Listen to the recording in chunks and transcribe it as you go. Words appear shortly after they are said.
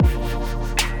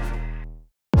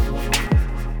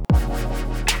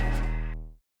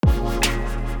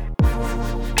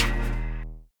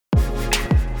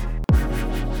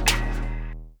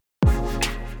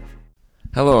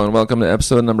Hello and welcome to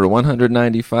episode number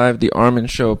 195, the Armin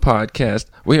Show podcast.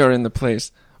 We are in the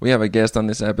place. We have a guest on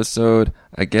this episode,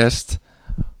 a guest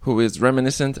who is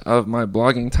reminiscent of my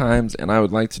blogging times, and I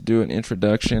would like to do an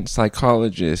introduction.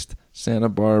 Psychologist, Santa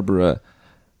Barbara,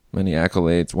 many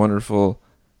accolades, wonderful,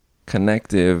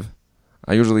 connective.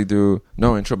 I usually do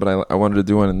no intro, but I wanted to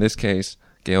do one in this case.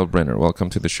 Gail Brenner, welcome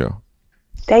to the show.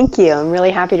 Thank you. I'm really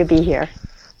happy to be here.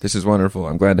 This is wonderful.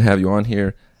 I'm glad to have you on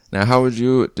here. Now, how would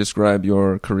you describe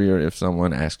your career if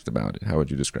someone asked about it? How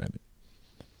would you describe it?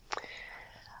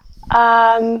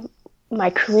 My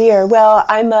career. Well,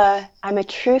 I'm a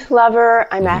truth lover.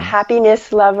 I'm a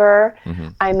happiness lover.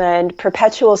 I'm a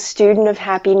perpetual student of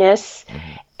happiness.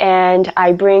 And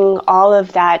I bring all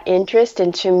of that interest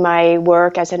into my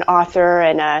work as an author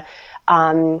and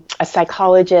a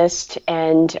psychologist.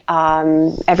 And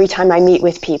every time I meet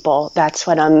with people, that's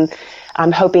what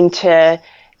I'm hoping to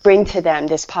bring to them,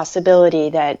 this possibility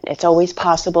that it's always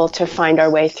possible to find our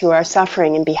way through our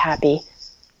suffering and be happy.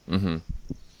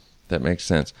 That makes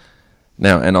sense.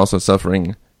 Now, and also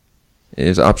Suffering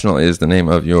is Optional is the name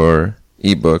of your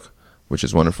ebook, which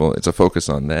is wonderful. It's a focus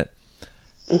on that.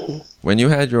 When you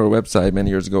had your website many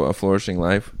years ago, A Flourishing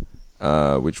Life,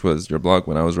 which was your blog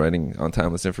when I was writing on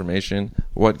timeless information,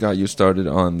 what got you started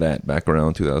on that back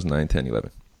around 2009, 10, 11?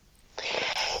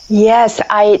 Yes,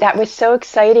 that was so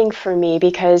exciting for me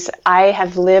because I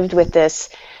have lived with this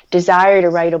desire to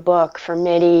write a book for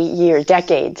many years,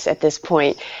 decades at this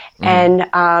point. And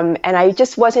I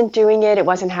just wasn't doing it. It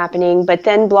wasn't happening. But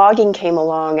then blogging came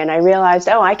along and I realized,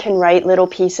 I can write little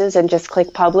pieces and just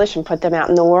click publish and put them out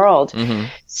in the world.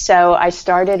 So I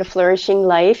started A Flourishing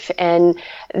Life and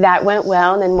that went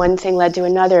well. And then one thing led to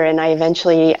another. And I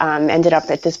eventually ended up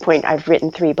at this point, I've written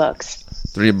 3 books.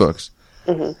 3 books.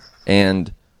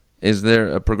 And is there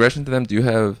a progression to them? Do you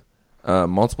have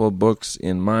multiple books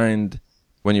in mind?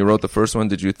 When you wrote the first one,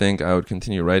 did you think I would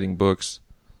continue writing books?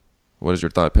 What is your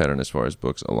thought pattern as far as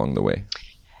books along the way?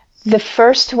 The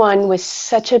first one was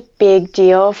such a big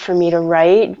deal for me to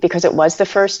write because it was the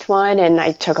first one and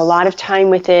I took a lot of time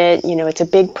with it. You know, it's a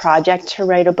big project to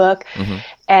write a book.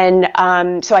 And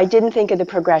so I didn't think of the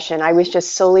progression. I was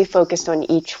just solely focused on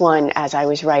each one as I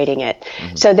was writing it.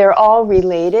 So they're all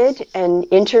related and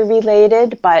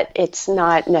interrelated, but it's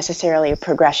not necessarily a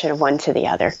progression of one to the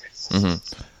other.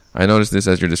 I noticed this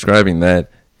as you're describing that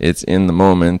it's in the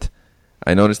moment.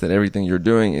 I noticed that everything you're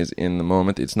doing is in the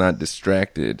moment. It's not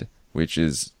distracted, which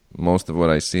is most of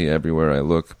what I see everywhere I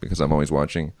look because I'm always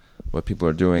watching what people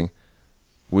are doing.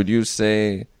 Would you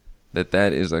say that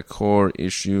that is a core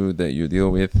issue that you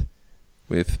deal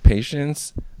with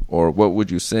patients? Or what would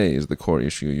you say is the core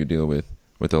issue you deal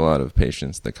with a lot of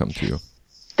patients that come to you?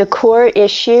 The core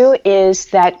issue is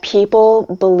that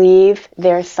people believe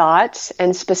their thoughts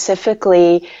and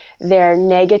specifically their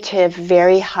negative,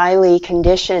 very highly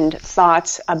conditioned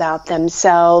thoughts about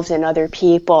themselves and other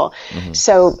people.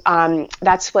 So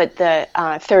that's what the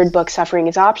third book, Suffering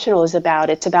is Optional, is about.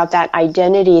 It's about that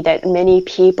identity that many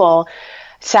people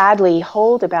sadly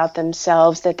hold about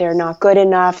themselves, that they're not good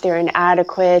enough, they're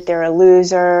inadequate, they're a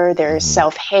loser, there's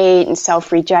self-hate and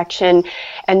self-rejection.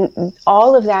 And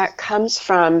all of that comes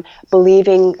from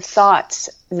believing thoughts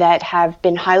that have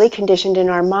been highly conditioned in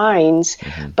our minds,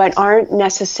 but aren't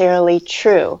necessarily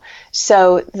true.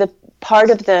 So the part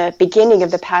of the beginning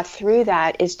of the path through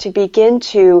that is to begin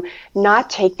to not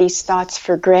take these thoughts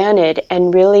for granted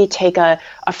and really take a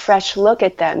fresh look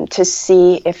at them to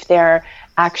see if they're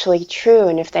actually true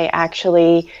and if they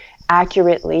actually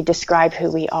accurately describe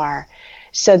who we are.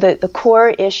 So the core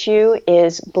issue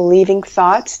is believing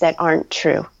thoughts that aren't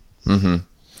true.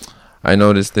 I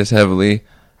noticed this heavily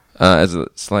as a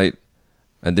slight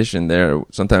addition there.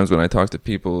 Sometimes when I talk to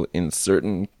people in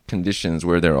certain conditions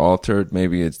where they're altered,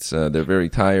 maybe it's they're very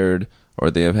tired or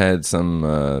they have had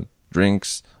some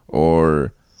drinks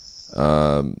or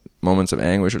moments of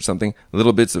anguish or something,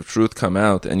 little bits of truth come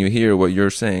out and you hear what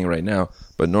you're saying right now,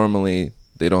 but normally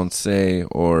they don't say,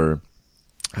 or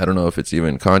I don't know if it's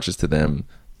even conscious to them,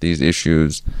 these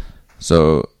issues.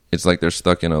 So it's like they're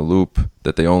stuck in a loop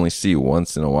that they only see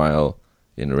once in a while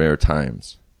in rare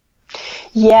times.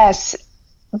 Yes.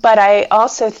 But I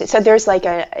also, so there's like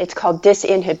it's called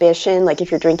disinhibition, like if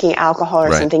you're drinking alcohol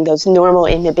or something, those normal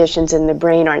inhibitions in the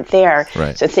brain aren't there,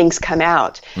 so things come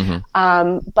out.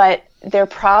 But they're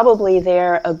probably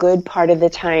there a good part of the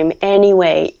time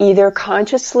anyway, either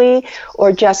consciously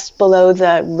or just below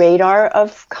the radar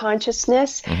of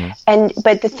consciousness.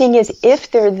 But the thing is,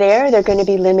 if they're there, they're going to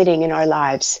be limiting in our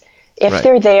lives. If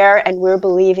they're there and we're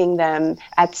believing them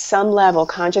at some level,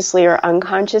 consciously or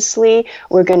unconsciously,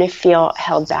 we're going to feel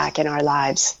held back in our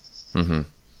lives.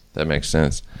 That makes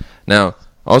sense. Now,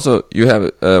 Also, you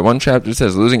have one chapter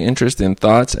says losing interest in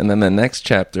thoughts, and then the next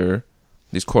chapter,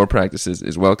 these core practices,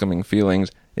 is welcoming feelings.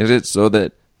 Is it so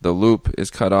that the loop is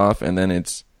cut off and then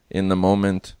it's in the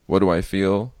moment, what do I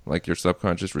feel? Like your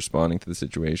subconscious responding to the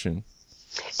situation?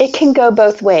 It can go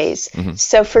both ways. Mm-hmm.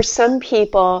 So for some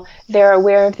people, they're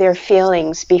aware of their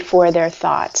feelings before their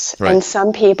thoughts. Right. And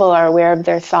some people are aware of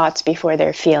their thoughts before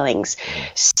their feelings.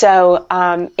 So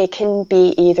it can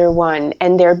be either one.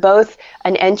 And they're both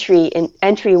an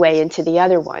entryway into the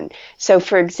other one. So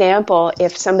for example,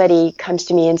 if somebody comes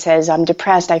to me and says, I'm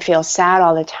depressed, I feel sad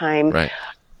all the time. Right.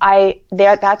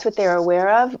 That's what they're aware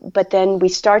of, but then we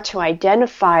start to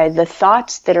identify the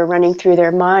thoughts that are running through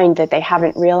their mind that they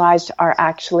haven't realized are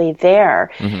actually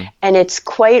there. Mm-hmm. And it's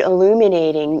quite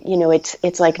illuminating. You know,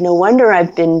 it's like, no wonder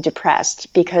I've been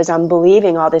depressed, because I'm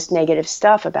believing all this negative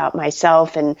stuff about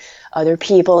myself and other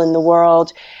people in the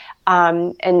world.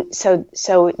 And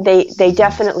so they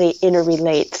definitely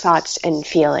interrelate, thoughts and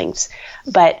feelings.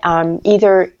 But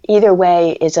either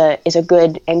way is a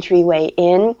good entryway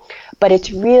in. But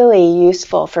it's really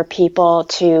useful for people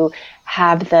to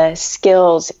have the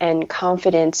skills and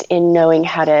confidence in knowing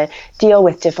how to deal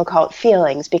with difficult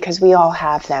feelings, because we all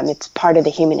have them. It's part of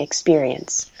the human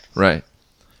experience. Right.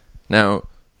 Now,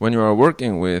 when you are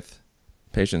working with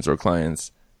patients or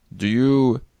clients,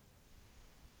 is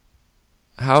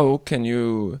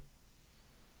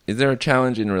there a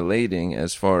challenge in relating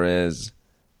as far as,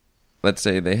 let's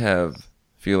say they have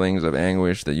feelings of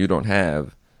anguish that you don't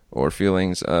have, or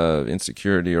feelings of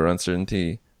insecurity or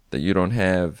uncertainty that you don't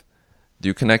have? Do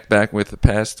you connect back with the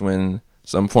past when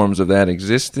some forms of that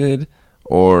existed,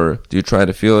 or do you try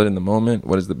to feel it in the moment?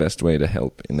 What is the best way to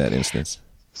help in that instance?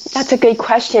 That's a good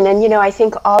question. And, I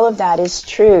think all of that is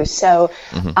true. So,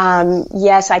 mm-hmm.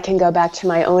 Yes, I can go back to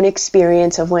my own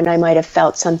experience of when I might have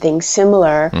felt something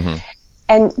similar. Mm-hmm.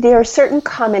 And there are certain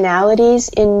commonalities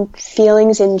in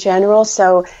feelings in general.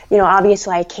 So,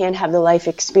 obviously I can't have the life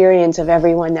experience of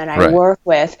everyone that I work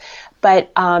with.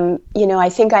 But, I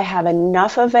think I have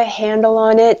enough of a handle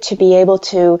on it to be able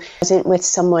to be present with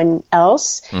someone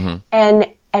else. Mm-hmm.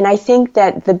 And I think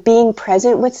that the being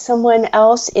present with someone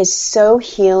else is so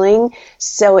healing.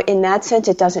 So in that sense,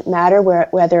 it doesn't matter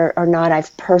whether or not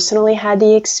I've personally had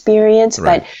the experience,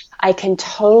 but I can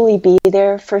totally be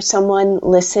there for someone,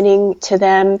 listening to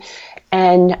them,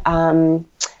 and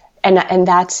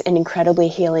that's an incredibly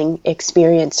healing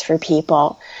experience for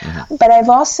people. Mm-hmm. But I've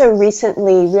also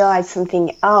recently realized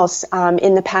something else.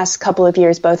 In the past couple of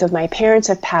years, both of my parents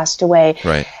have passed away.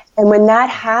 Right. And when that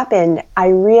happened, I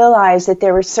realized that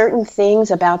there were certain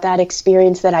things about that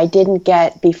experience that I didn't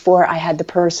get before I had the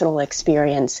personal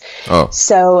experience. Oh.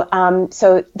 So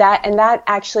that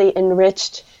actually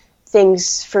enriched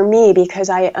things for me, because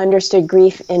I understood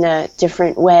grief in a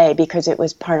different way because it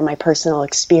was part of my personal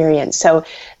experience. So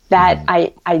that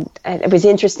it was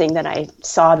interesting that I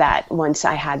saw that once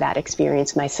I had that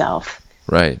experience myself.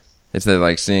 Right. It's that,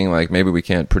 like, seeing, like, maybe we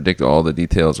can't predict all the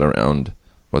details around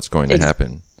what's going to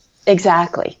happen.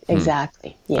 Exactly.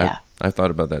 Yeah. I've thought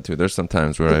about that too. There's some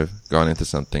times where I've gone into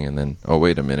something and then, oh,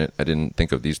 wait a minute, I didn't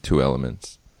think of these two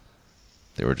elements.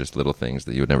 They were just little things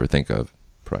that you would never think of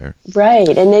prior. Right.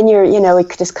 And then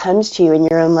it just comes to you in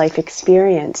your own life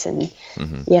experience, and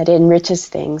it enriches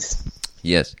things.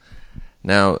 Yes.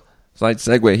 Now, slight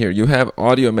segue here. You have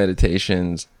audio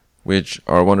meditations, which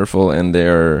are wonderful, and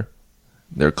they're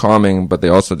calming, but they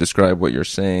also describe what you're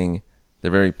saying.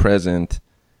 They're very present.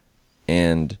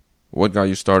 And what got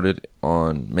you started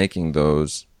on making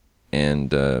those? And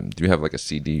do you have like a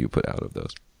CD you put out of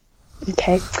those?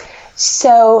 Okay.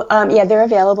 So, they're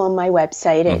available on my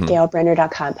website at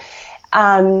gailbrenner.com.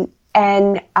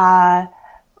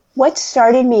 What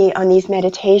started me on these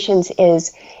meditations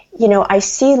is, I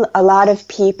see a lot of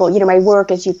people, my work,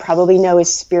 as you probably know,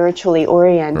 is spiritually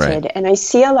oriented. Right. And I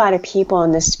see a lot of people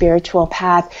on the spiritual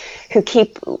path who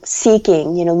keep seeking,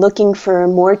 looking for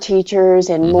more teachers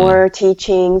and more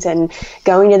teachings and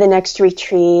going to the next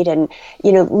retreat and,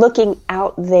 looking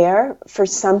out there for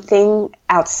something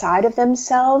outside of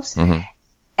themselves. Mm-hmm.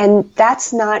 And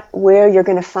that's not where you're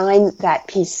going to find that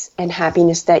peace and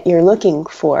happiness that you're looking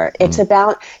for. It's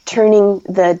about turning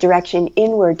the direction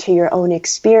inward to your own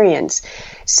experience.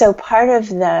 So part of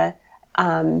the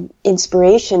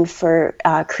inspiration for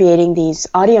creating these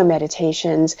audio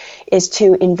meditations is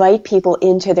to invite people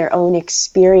into their own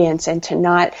experience and to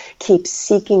not keep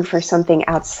seeking for something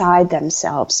outside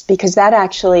themselves, because that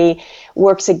actually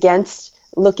works against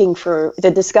looking for the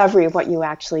discovery of what you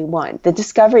actually want. The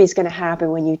discovery is going to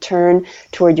happen when you turn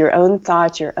toward your own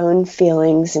thoughts, your own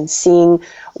feelings, and seeing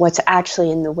what's actually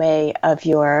in the way of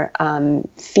your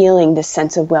feeling the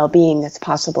sense of well-being that's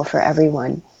possible for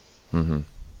everyone. Mm-hmm.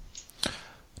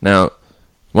 Now,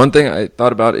 one thing I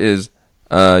thought about is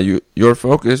your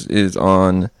focus is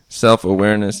on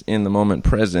self-awareness in the moment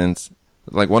presence.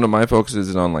 Like one of my focuses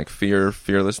is on like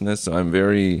fearlessness. So I'm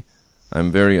very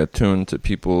attuned to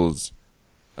people's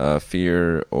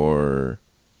fear or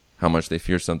how much they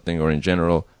fear something or in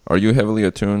general. Are you heavily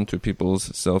attuned to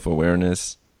people's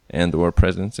self-awareness and or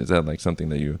presence? Is that like something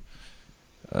that you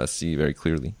see very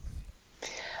clearly?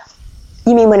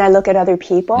 You mean when I look at other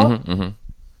people?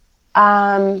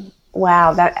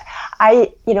 Wow,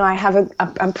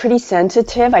 I'm pretty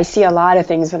sensitive. I see a lot of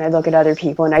things when I look at other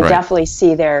people, and I definitely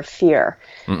see their fear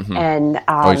and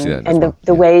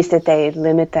the ways that they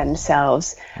limit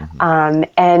themselves.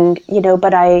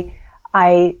 But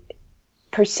I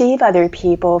perceive other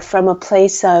people from a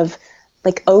place of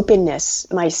like openness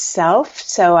myself.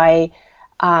 So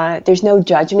there's no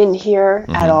judgment here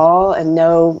at all, and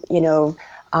no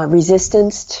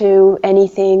resistance to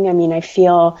anything. I mean, I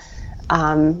feel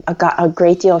a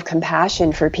great deal of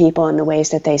compassion for people in the ways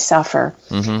that they suffer.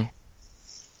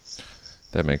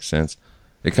 That makes sense.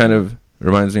 It kind of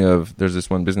reminds me of, there's this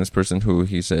one business person who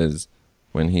he says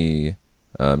when he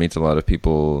meets a lot of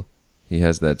people, he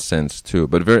has that sense too.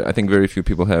 But I think very few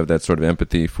people have that sort of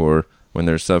empathy for when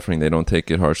they're suffering. They don't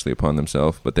take it harshly upon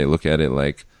themselves, but they look at it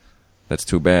like, that's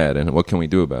too bad, and what can we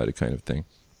do about it kind of thing.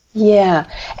 Yeah.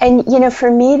 And, for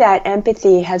me, that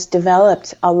empathy has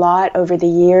developed a lot over the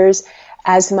years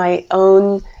as my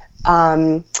own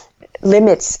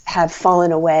limits have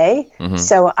fallen away.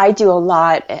 So I do a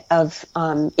lot of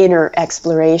inner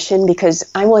exploration because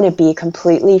I want to be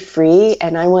completely free,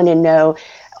 and I want to know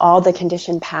all the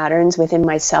conditioned patterns within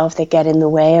myself that get in the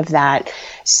way of that.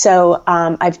 So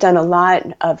I've done a lot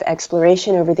of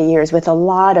exploration over the years with a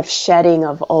lot of shedding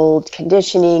of old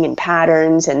conditioning and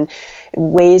patterns and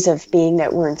ways of being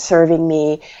that weren't serving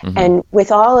me. And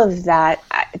with all of that,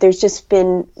 there's just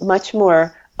been much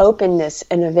more openness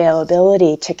and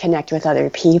availability to connect with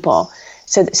other people.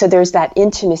 So there's that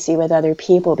intimacy with other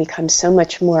people becomes so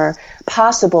much more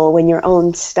possible when your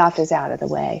own stuff is out of the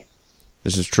way.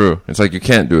 This is true. It's like you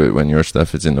can't do it when your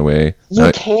stuff is in the way.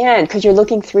 You can, because you're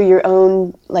looking through your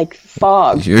own like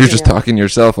fog. You're just talking to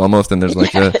yourself almost, and there's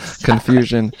like a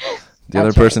confusion. The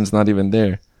other person's not even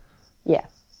there. Yeah.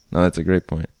 No, that's a great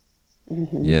point.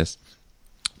 Yes.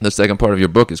 The second part of your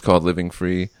book is called Living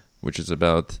Free, which is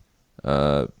about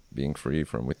being free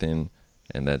from within,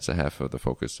 and that's a half of the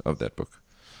focus of that book.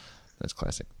 That's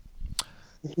classic.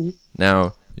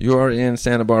 Now, you are in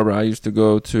Santa Barbara. I used to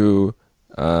go to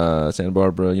Santa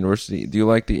Barbara University. Do you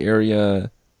like the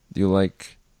area? Do you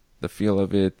like the feel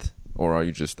of it? Or are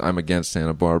you just, I'm against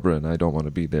Santa Barbara and I don't want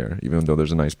to be there, even though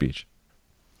there's a nice beach?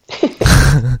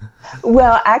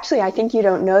 Well, actually, I think you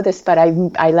don't know this, but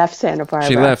I left Santa Barbara.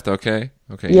 She left, okay.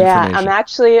 Yeah, I'm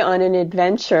actually on an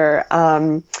adventure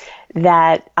where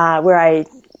I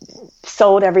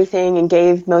sold everything and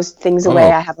gave most things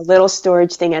away. I have a little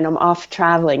storage thing, and I'm off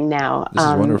traveling now. This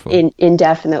is wonderful.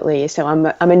 Indefinitely. So I'm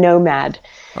a nomad.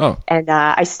 Oh. And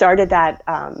I started that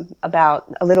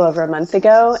about a little over a month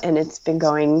ago, and it's been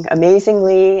going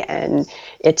amazingly, and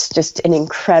it's just an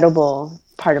incredible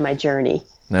part of my journey.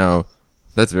 Now,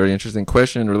 that's a very interesting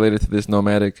question related to this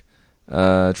nomadic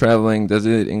traveling. Does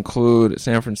it include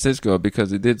San Francisco?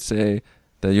 Because it did say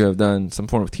that you have done some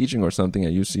form of teaching or something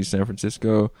at UC San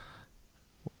Francisco.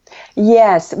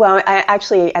 Yes. Well,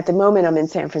 actually, at the moment, I'm in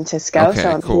San Francisco, so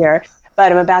I'm here.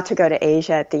 But I'm about to go to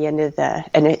Asia at the end of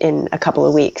in a couple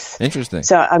of weeks. Interesting.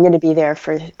 So I'm going to be there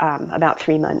for about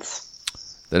 3 months.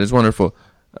 That is wonderful.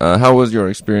 How was your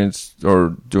experience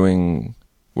or doing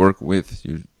work with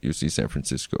UC San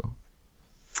Francisco?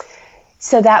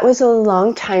 So that was a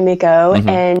long time ago,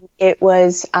 and it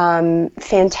was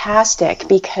fantastic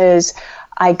because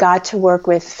I got to work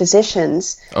with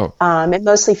physicians, and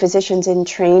mostly physicians in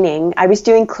training. I was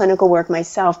doing clinical work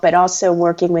myself, but also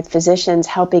working with physicians,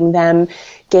 helping them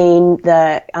gain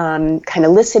the kind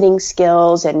of listening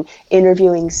skills and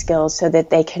interviewing skills so that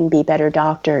they can be better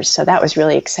doctors. So that was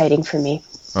really exciting for me.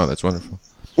 Oh, that's wonderful.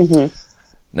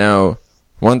 Now,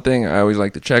 one thing I always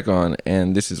like to check on,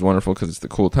 and this is wonderful because it's the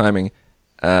cool timing,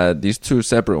 these two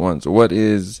separate ones. What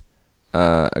is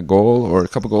a goal or a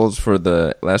couple goals for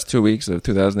the last 2 weeks of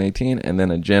 2018, and then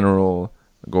a general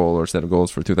goal or set of goals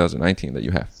for 2019 that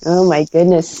you have? Oh my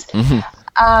goodness.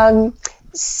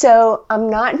 So I'm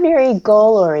not very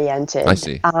goal oriented. I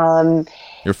see.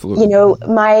 You're fluid. You know,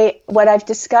 what I've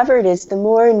discovered is the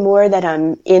more and more that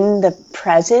I'm in the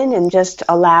present and just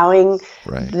allowing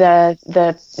the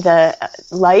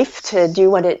life to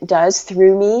do what it does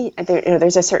through me,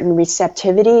 there's a certain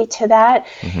receptivity to that.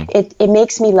 It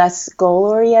makes me less goal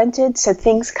oriented. So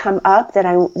things come up that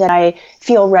I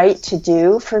feel right to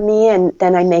do for me, and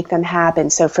then I make them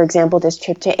happen. So, for example, this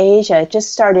trip to Asia, it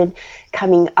just started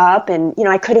coming up, and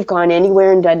I could have gone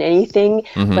anywhere and done anything,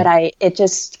 but it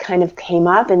just kind of came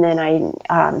up, and then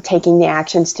I'm taking the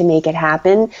actions to make it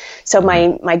happen. So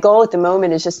my goal at the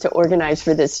moment is just to organize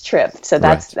for this trip. So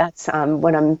that's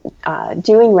what I'm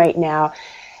doing right now.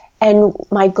 And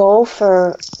my goal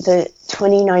for the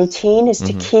 2019 is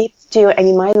to keep doing. I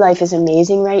mean, my life is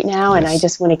amazing right now, and I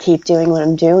just want to keep doing what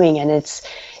I'm doing, and it's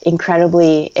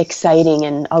incredibly exciting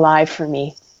and alive for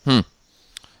me.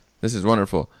 This is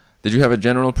wonderful. Did you have a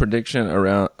general prediction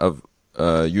of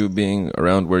you being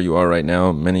around where you are right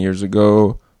now many years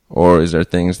ago, or is there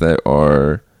things that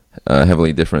are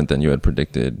heavily different than you had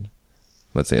predicted,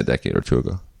 let's say a decade or two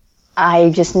ago? I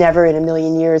just never in a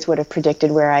million years would have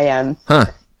predicted where I am.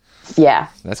 Yeah.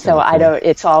 That's so cool. I don't.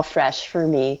 It's all fresh for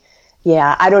me.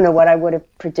 Yeah, I don't know what I would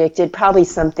have predicted. Probably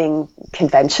something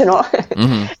conventional,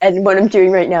 and what I'm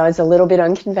doing right now is a little bit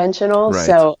unconventional. Right.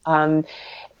 So,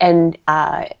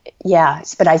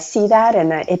 but I see that,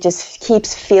 and it just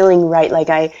keeps feeling right.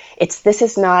 Like this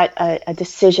is not a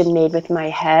decision made with my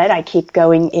head. I keep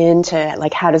going into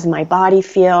like, how does my body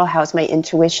feel? How's my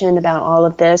intuition about all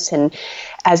of this? And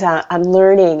as I'm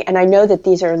learning, and I know that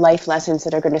these are life lessons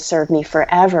that are going to serve me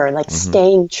forever, like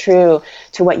staying true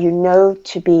to what you know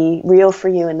to be real for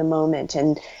you in the moment,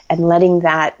 and letting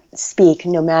that speak,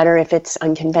 no matter if it's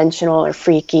unconventional or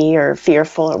freaky or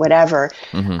fearful or whatever,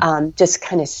 just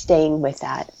kind of staying with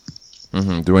that.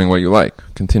 Doing what you like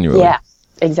continually. Yeah,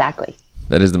 exactly.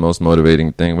 That is the most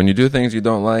motivating thing. When you do things you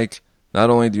don't like,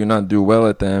 not only do you not do well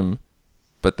at them,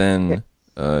 but then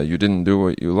you didn't do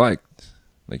what you liked.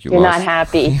 Like you're not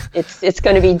happy. It's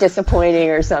going to be disappointing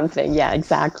or something. Yeah,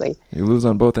 exactly. You lose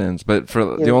on both ends. But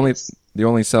for the only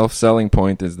self-selling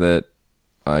point is that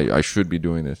I should be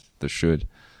doing this. The should.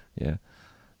 Yeah.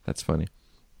 That's funny.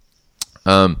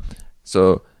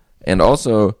 So, and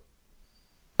also,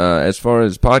 as far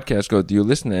as podcasts go, do you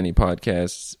listen to any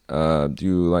podcasts? Do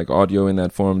you like audio in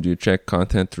that form? Do you check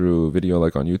content through video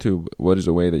like on YouTube? What is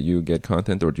a way that you get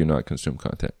content, or do you not consume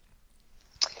content?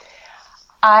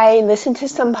 I listen to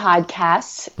some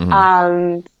podcasts.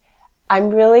 I'm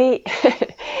really,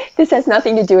 this has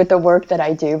nothing to do with the work that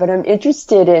I do, but I'm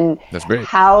interested in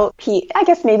how, I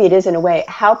guess maybe it is in a way,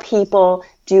 how people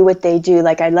do what they do.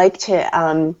 Like I like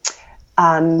to,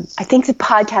 I think the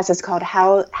podcast is called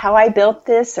How I Built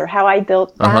This or How I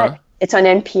Built That. It's on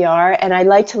NPR, and I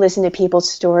like to listen to people's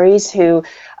stories who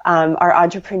are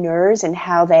entrepreneurs and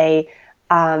how they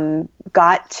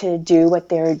got to do what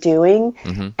they're doing.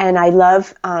 And I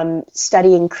love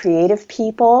studying creative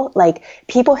people, like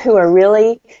people who are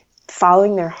really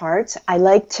following their hearts. I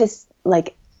like to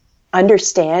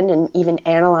understand and even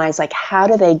analyze, like, how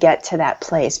do they get to that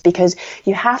place? Because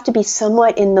you have to be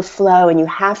somewhat in the flow, and you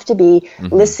have to be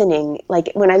listening.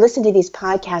 Like when I listen to these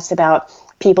podcasts about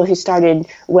people who started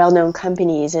well-known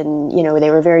companies and, they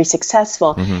were very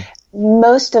successful,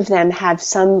 most of them have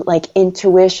some like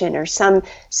intuition or some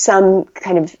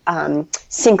kind of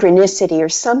synchronicity, or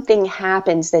something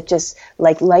happens that just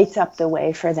like lights up the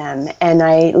way for them. And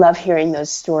I love hearing those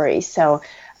stories. So,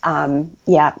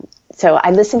 so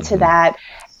I listen to that,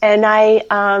 and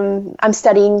I'm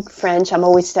studying French. I'm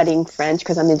always studying French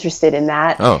because I'm interested in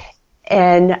that. Oh.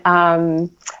 And I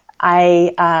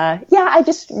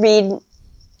just read,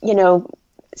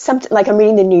 something like I'm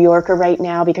reading The New Yorker right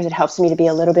now because it helps me to be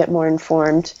a little bit more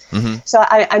informed. So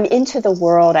I'm into the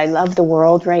world. I love the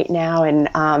world right now. And,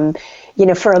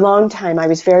 for a long time, I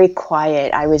was very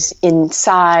quiet. I was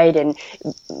inside and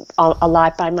a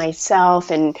lot by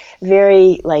myself, and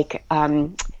very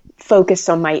focused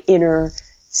on my inner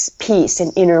peace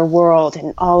and inner world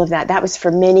and all of that. That was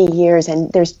for many years. And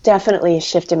there's definitely a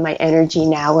shift in my energy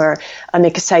now where I'm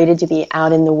excited to be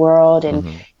out in the world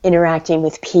and interacting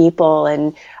with people,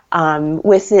 and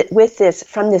with this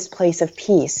from this place of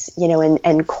peace,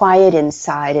 and quiet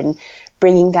inside, and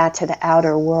bringing that to the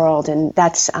outer world. And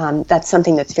that's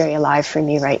something that's very alive for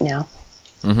me right now.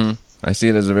 I see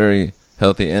it as a very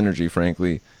healthy energy,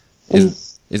 frankly.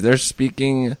 Is there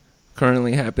speaking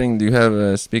currently happening? Do you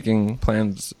have speaking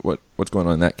plans? What's going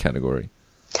on in that category?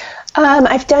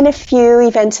 I've done a few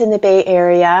events in the Bay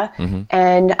Area,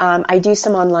 and I do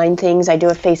some online things. I do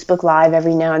a Facebook Live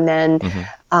every now and then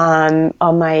on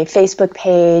my Facebook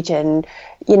page, and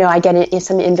I get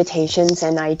some invitations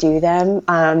and I do them.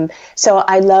 So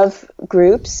I love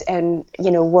groups and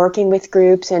working with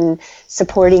groups and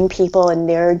supporting people in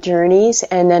their journeys,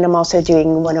 and then I'm also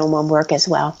doing one-on-one work as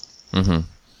well. Mm-hmm.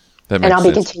 And I'll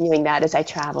be continuing that as I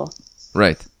travel.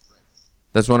 Right,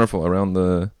 that's wonderful. Around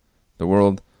the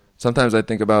world. Sometimes I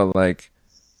think about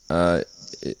I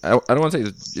don't want to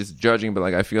say it's judging, but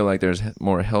I feel like there's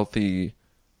more healthy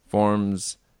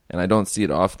forms, and I don't see it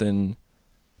often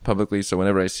publicly. So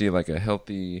whenever I see a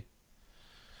healthy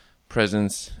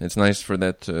presence, it's nice for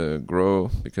that to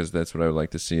grow, because that's what I would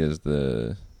like to see as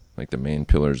the main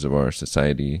pillars of our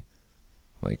society,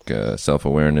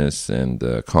 self-awareness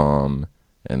and calm,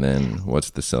 and then what's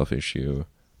the self-issue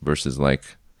versus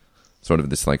sort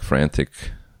of this frantic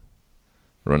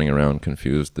running around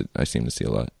confused that I seem to see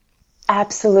a lot.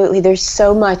 Absolutely. There's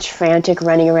so much frantic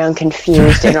running around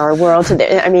confused in our world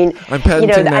today. I mean, I'm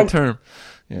patenting that term.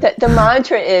 Yeah. The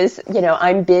mantra is,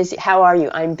 I'm busy. How are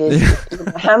you? I'm busy.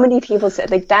 How many people said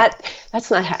that? That's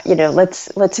not how, let's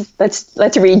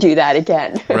redo that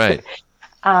again. Right.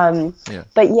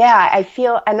 But yeah, I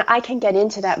feel, and I can get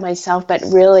into that myself, but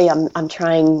really I'm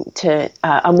trying to,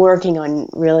 I'm working on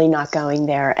really not going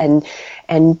there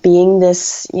and being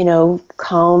this,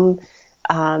 calm,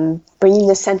 bringing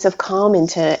this sense of calm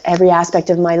into every aspect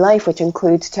of my life, which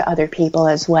includes to other people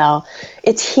as well.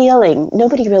 It's healing.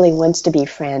 Nobody really wants to be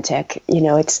frantic.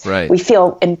 It's, right. We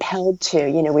feel impelled to,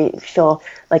 we feel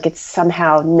like it's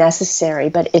somehow necessary,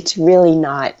 but it's really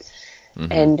not.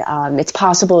 Mm-hmm. And it's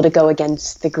possible to go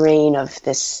against the grain of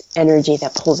this energy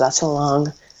that pulls us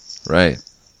along. Right.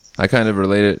 I kind of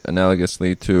relate it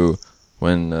analogously to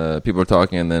when people are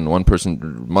talking and then one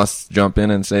person must jump in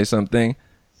and say something.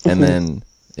 And then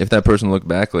if that person looked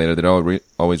back later, they'd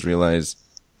always realize,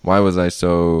 why did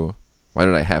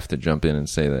I have to jump in and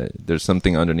say that? There's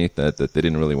something underneath that they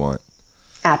didn't really want.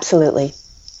 Absolutely.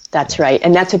 That's right.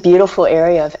 And that's a beautiful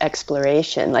area of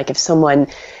exploration. If someone...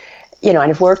 and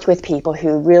I've worked with people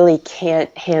who really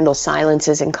can't handle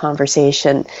silences in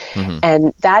conversation. Mm-hmm.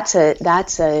 And that's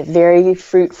a very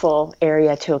fruitful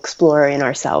area to explore in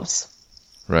ourselves.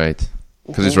 Right.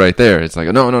 Because it's right there. It's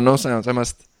no sounds. I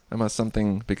must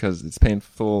something because it's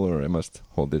painful, or I must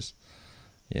hold this.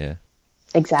 Yeah.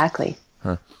 Exactly.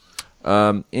 Huh.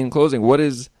 In closing,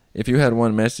 if you had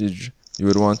one message you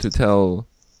would want to tell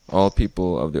all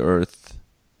people of the earth,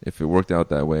 if it worked out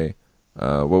that way,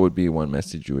 what would be one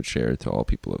message you would share to all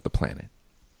people of the planet?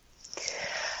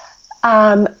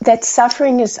 That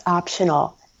suffering is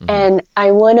optional. Mm-hmm. And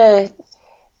I want to,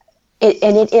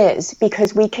 and it is,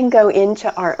 because we can go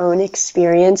into our own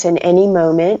experience in any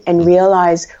moment and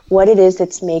realize what it is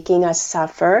that's making us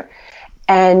suffer.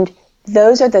 And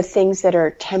those are the things that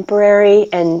are temporary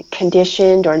and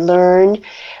conditioned or learned.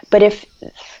 But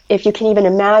if you can even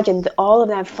imagine all of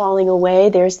that falling away,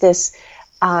 there's this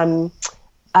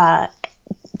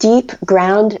deep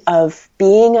ground of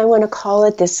being, I want to call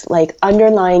it, this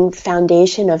underlying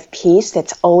foundation of peace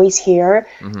that's always here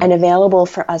and available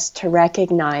for us to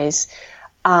recognize.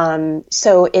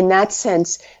 So in that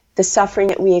sense, the suffering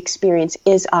that we experience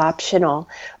is optional.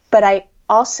 But I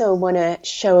also want to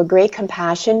show a great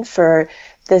compassion for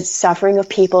the suffering of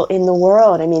people in the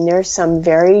world. I mean, there's some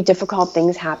very difficult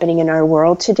things happening in our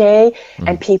world today,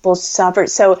 and people suffer.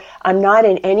 So I'm not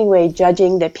in any way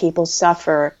judging that people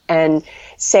suffer and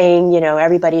saying,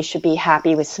 everybody should be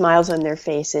happy with smiles on their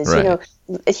faces. Right.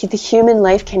 The human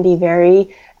life can be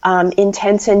very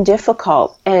intense and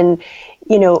difficult. And,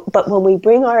 but when we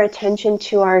bring our attention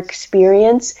to our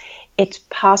experience, it's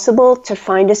possible to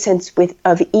find a sense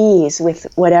of ease with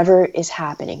whatever is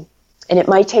happening. And it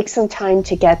might take some time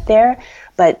to get there,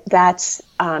 but it's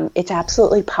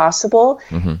absolutely possible.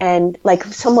 Mm-hmm. And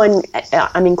someone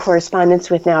I'm in correspondence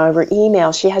with now over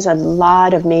email, she has a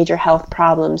lot of major health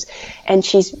problems, and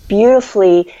she's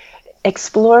beautifully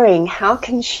exploring how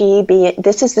can she be,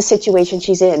 this is the situation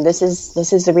she's in, this is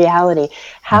the reality.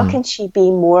 How can she be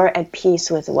more at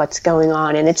peace with what's going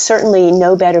on? And it's certainly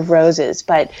no bed of roses,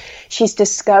 but she's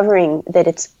discovering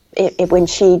that when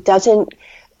she doesn't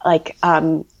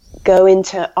go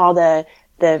into all the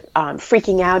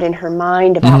freaking out in her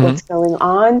mind about what's going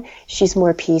on, she's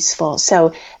more peaceful.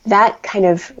 So that kind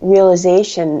of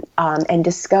realization and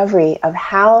discovery of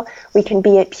how we can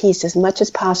be at peace as much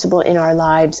as possible in our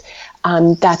lives,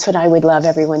 that's what I would love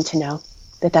everyone to know,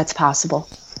 that's possible.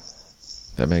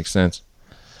 That makes sense.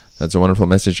 That's a wonderful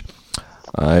message.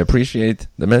 I appreciate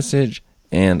the message,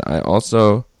 and I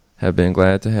also have been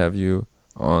glad to have you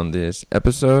on this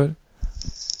episode.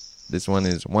 This one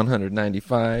is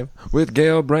 195 with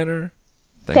Gail Brenner.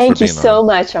 Thanks Thank for you being so on.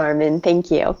 much, Armin. Thank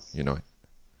you. You know it.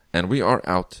 And we are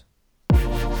out.